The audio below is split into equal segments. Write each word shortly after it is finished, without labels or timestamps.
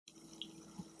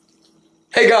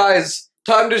Hey guys,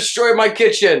 time to destroy my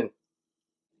kitchen.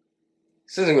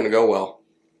 This isn't gonna go well.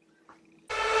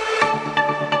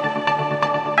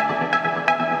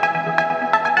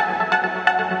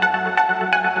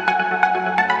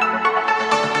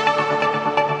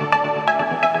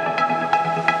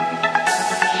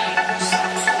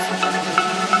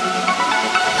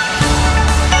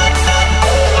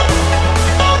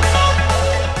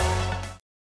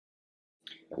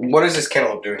 What is this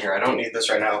cantaloupe doing here? I don't need this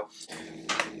right now.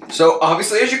 So,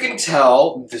 obviously, as you can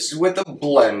tell, this is with a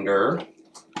blender.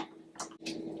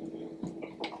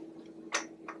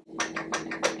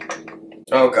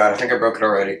 Oh god, I think I broke it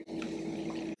already.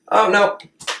 Oh no.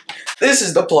 This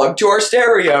is the plug to our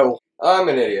stereo. I'm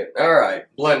an idiot. Alright,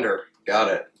 blender. Got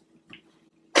it.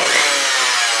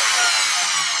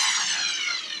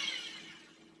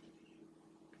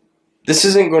 This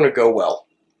isn't going to go well.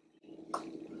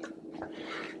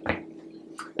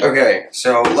 Okay,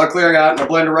 so luckily I got my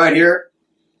blender right here.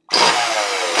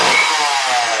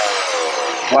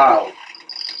 Wow.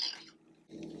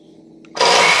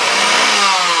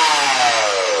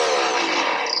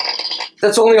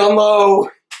 That's only on low.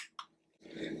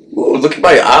 Ooh, look at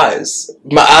my eyes.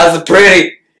 My eyes are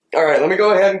pretty. Alright, let me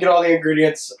go ahead and get all the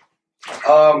ingredients.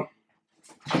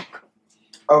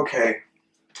 Okay.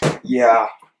 Yeah.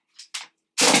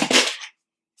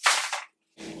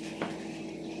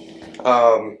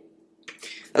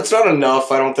 That's not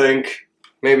enough, I don't think.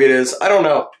 Maybe it is. I don't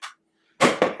know.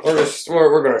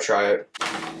 We're gonna try it.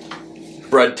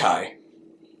 Bread tie.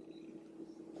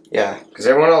 Yeah, because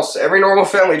everyone else, every normal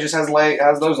family just has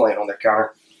those laying on their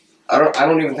counter. I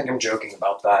don't even think I'm joking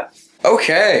about that.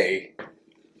 Okay.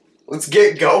 Let's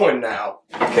get going now.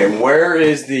 Okay, where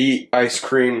is the ice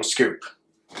cream scoop?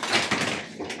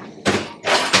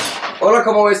 Hola,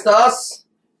 ¿cómo estás?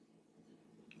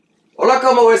 Hola,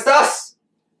 ¿cómo estás?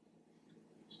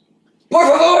 Por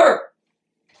favor!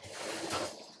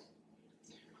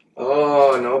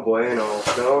 Oh, no bueno.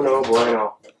 No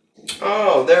bueno.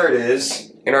 Oh, there it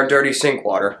is. In our dirty sink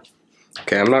water.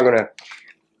 Okay,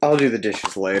 I'll do the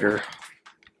dishes later.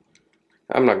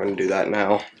 I'm not gonna do that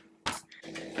now.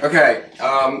 Okay,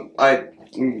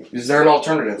 is there an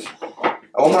alternative?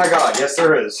 Oh my god, yes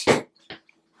there is.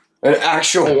 An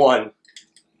actual one.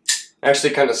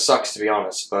 Actually kinda sucks to be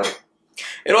honest, but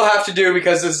it'll have to do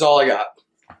because this is all I got.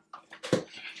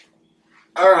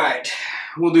 Alright,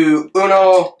 we'll do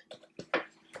uno,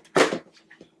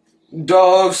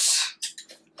 dos,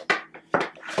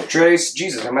 tres.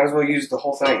 Jesus, I might as well use the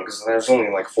whole thing because there's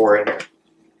only like 4 in here.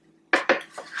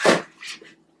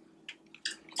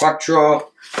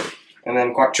 Cuatro, and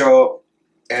then cuatro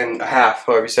and a half,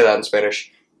 however you say that in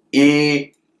Spanish.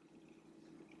 Y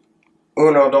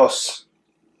uno, dos.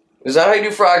 Is that how you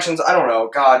do fractions? I don't know.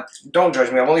 God, don't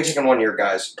judge me. I've only taken 1 year,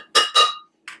 guys.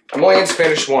 I'm only in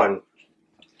Spanish 1.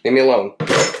 Leave me alone.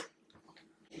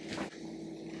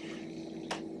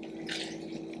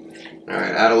 Alright,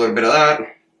 add a little bit of that.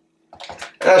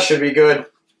 That should be good.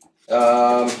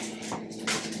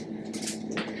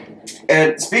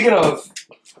 And speaking of,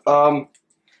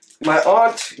 my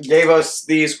aunt gave us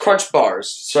these crunch bars.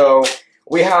 So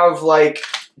we have like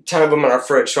 10 of them in our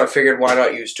fridge, so I figured why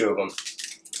not use 2 of them.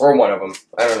 Or 1 of them.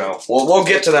 I don't know. We'll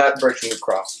get to that bridge when we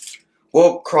cross.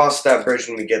 We'll cross that bridge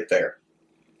when we get there.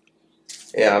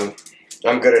 Yeah,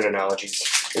 I'm good at analogies.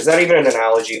 Is that even an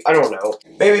analogy? I don't know.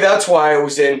 Maybe that's why I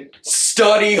was in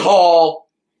study hall.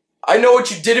 I know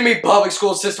what you did to me, public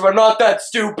school system. I'm not that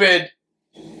stupid.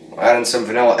 Add in some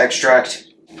vanilla extract.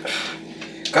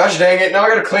 Gosh dang it, now I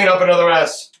gotta clean up another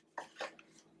mess.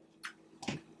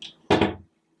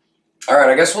 Alright,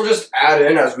 I guess we'll just add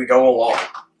in as we go along.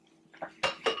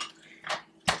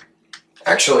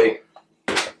 Actually,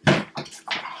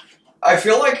 I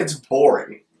feel like it's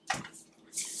boring.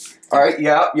 Alright,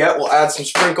 yeah, we'll add some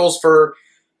sprinkles for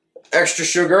extra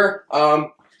sugar.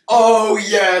 Oh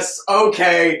yes,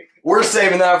 okay. We're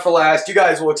saving that for last. You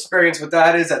guys will experience what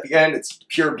that is at the end. It's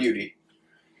pure beauty.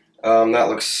 That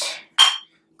looks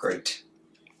great.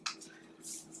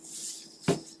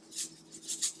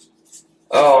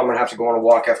 Oh, I'm gonna have to go on a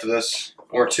walk after this.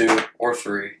 Or 2, or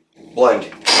 3.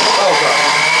 Blend. Oh god.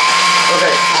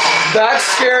 Okay, that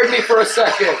scared me for a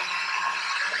second.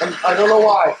 I don't know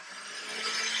why.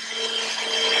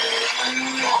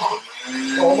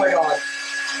 Oh my god.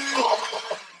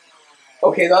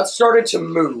 Okay, that started to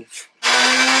move. Oh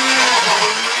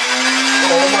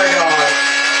my god.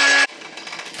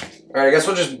 Alright, I guess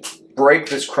we'll just break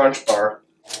this crunch bar.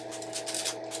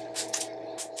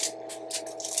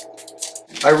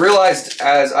 I realized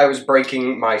as I was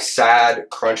breaking my sad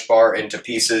crunch bar into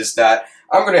pieces that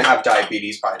I'm gonna have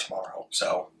diabetes by tomorrow,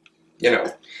 so, you know,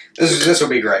 this will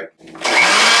be great.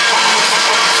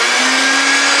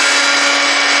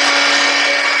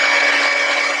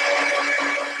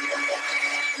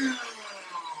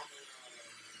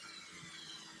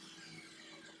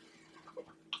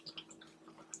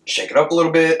 Shake it up a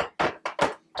little bit. Oh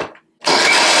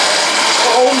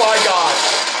my god!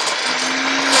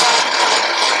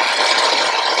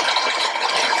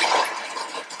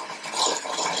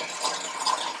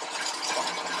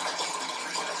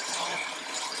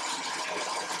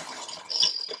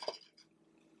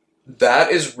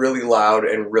 That is really loud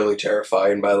and really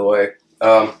terrifying, by the way.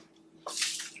 Okay,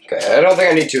 I don't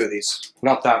think I need 2 of these.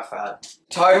 Not that fat.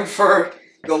 Time for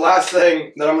the last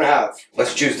thing that I'm gonna have.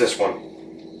 Let's choose this one.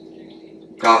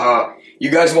 Haha. You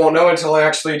guys won't know until I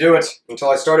actually do it. Until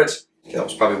I start it. That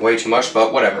was probably way too much,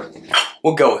 but whatever.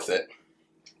 We'll go with it.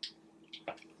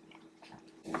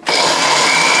 It's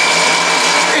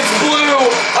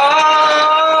blue!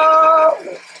 Ah!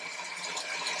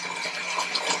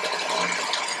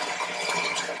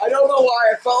 I don't know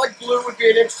why. I felt like blue would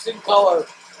be an interesting color.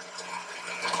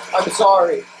 I'm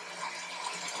sorry.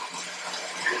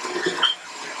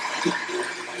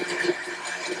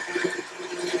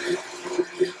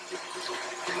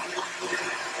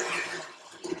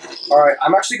 Alright,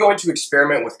 I'm actually going to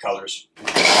experiment with colors.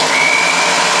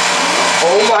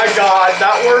 Oh my god,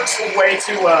 that works way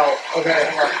too well. Okay,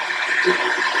 hang on.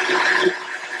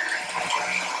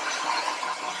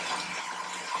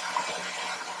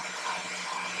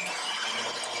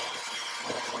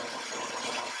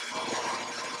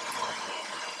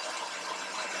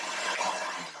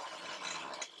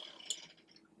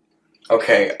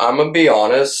 Okay, I'm gonna be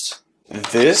honest.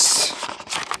 This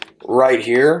right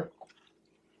here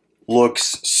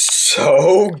looks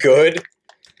so good.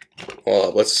 Hold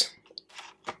on, let's.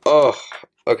 Oh,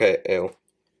 okay, ew.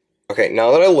 Okay,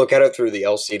 now that I look at it through the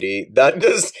LCD, that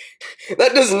does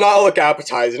not look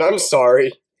appetizing. I'm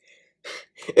sorry.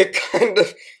 It kind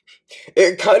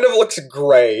of looks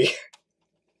gray.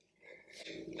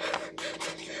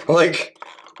 Like,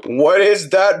 what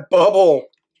is that bubble?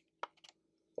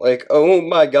 Like, oh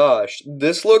my gosh,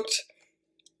 this looked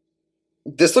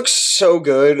so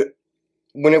good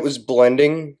when it was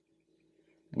blending,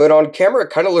 but on camera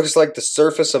it kind of looks like the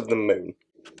surface of the moon.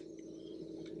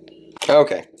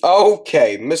 Okay,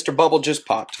 Mr. Bubble just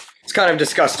popped. It's kind of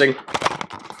disgusting.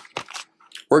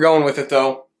 We're going with it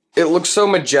though. It looked so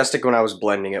majestic when I was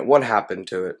blending it. What happened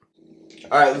to it?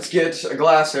 Alright, let's get a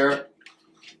glass here.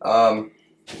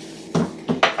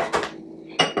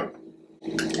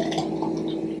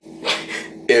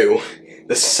 Ew.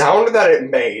 The sound that it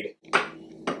made.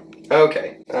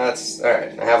 Okay, that's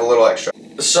alright. I have a little extra.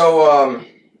 So,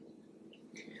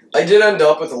 I did end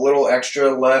up with a little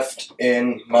extra left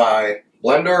in my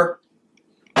blender,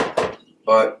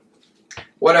 but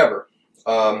whatever.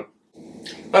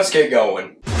 Let's get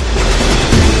going.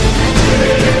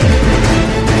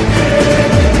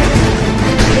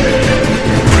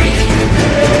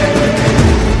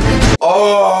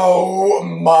 Oh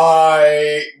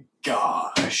my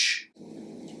gosh.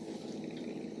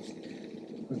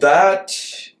 That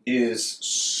is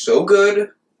so good.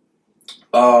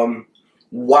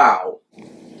 Wow.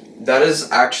 That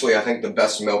is actually, I think, the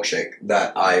best milkshake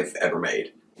that I've ever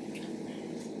made.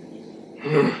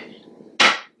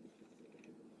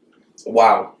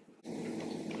 Wow.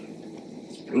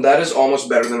 That is almost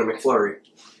better than a McFlurry.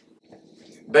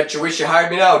 Bet you wish you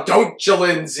hired me now, don't you,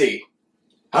 Lindsay?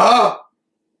 Huh?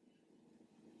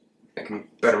 I can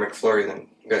better McFlurry than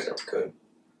you guys ever could.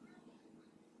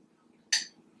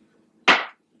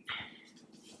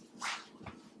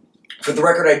 For the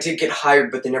record, I did get hired,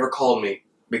 but they never called me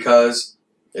because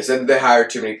they said that they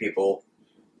hired too many people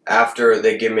after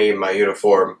they give me my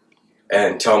uniform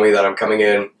and tell me that I'm coming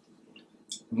in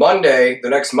Monday, the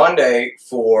next Monday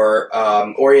for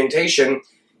orientation,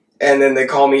 and then they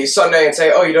call me Sunday and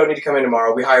say, "Oh, you don't need to come in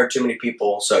tomorrow. We hired too many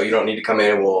people, so you don't need to come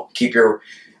in. And we'll keep your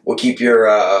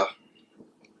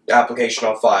application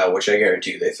on file," which I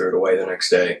guarantee you they threw it away the next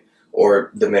day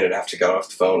or the minute after I got off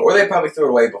the phone, or they probably threw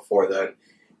it away before then.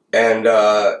 And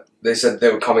they said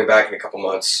they would call me back in a couple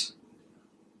months.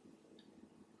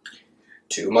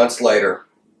 2 months later.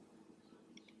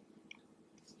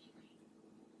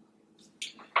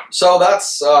 So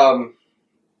that's, so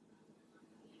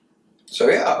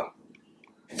yeah.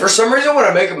 For some reason when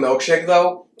I make a milkshake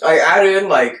though, I add in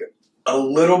like a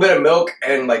little bit of milk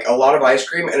and like a lot of ice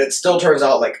cream and it still turns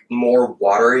out like more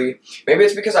watery. Maybe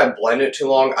it's because I blend it too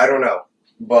long, I don't know.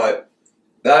 But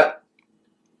that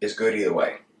is good either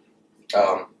way.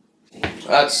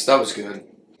 That was good.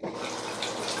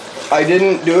 I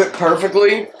didn't do it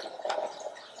perfectly,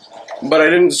 but I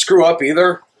didn't screw up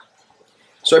either.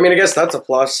 So, I mean, I guess that's a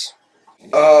plus.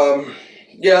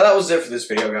 Yeah, that was it for this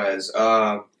video, guys.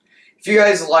 If you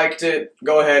guys liked it,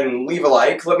 go ahead and leave a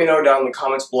like. Let me know down in the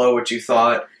comments below what you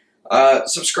thought.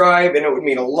 Subscribe, and it would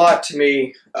mean a lot to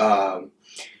me.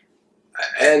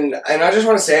 And I just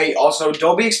want to say also,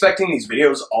 don't be expecting these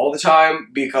videos all the time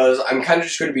because I'm kind of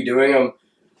just going to be doing them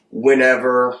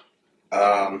whenever.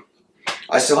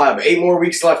 I still have 8 more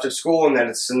weeks left of school, and then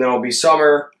it'll be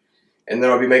summer, and then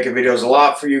I'll be making videos a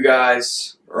lot for you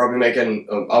guys, or I'll be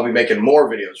making more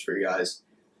videos for you guys.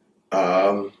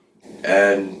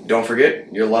 And don't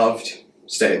forget, you're loved.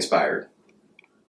 Stay inspired.